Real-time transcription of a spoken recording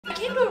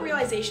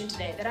realization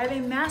today that I have a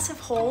massive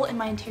hole in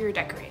my interior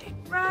decorating.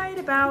 Right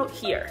about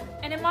here.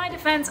 And in my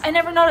defense, I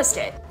never noticed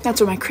it. That's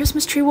where my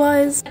Christmas tree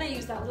was. And I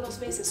used that little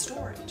space as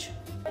storage.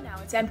 But now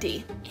it's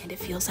empty. And it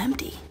feels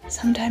empty.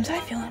 Sometimes I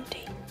feel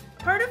empty.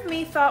 Part of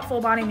me thought full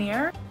body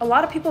mirror. A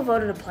lot of people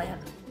voted a plant.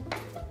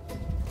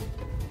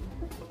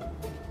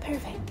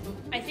 Perfect.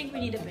 I think we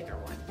need a bigger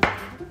one.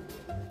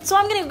 So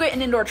I'm gonna get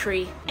an indoor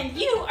tree. And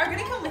you are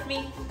gonna come with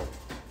me.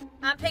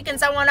 I'm picking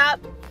someone up.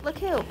 Look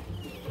who.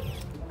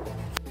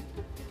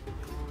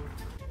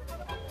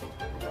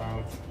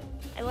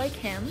 I like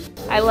him.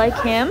 I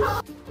like him.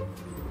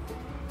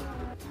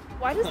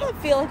 Why does that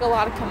feel like a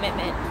lot of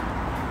commitment?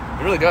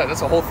 It really does.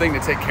 That's a whole thing to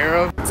take care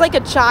of. It's like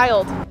a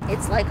child.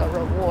 It's like a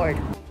reward.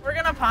 We're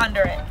gonna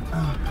ponder it.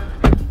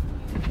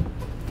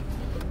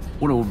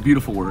 What a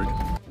beautiful word.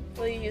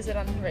 Will you use it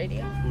on the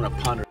radio? I'm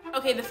gonna ponder.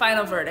 Okay, the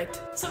final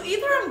verdict. So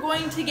either I'm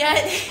going to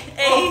get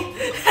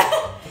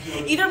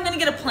a, either I'm gonna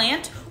get a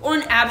plant or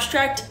an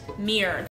abstract mirror.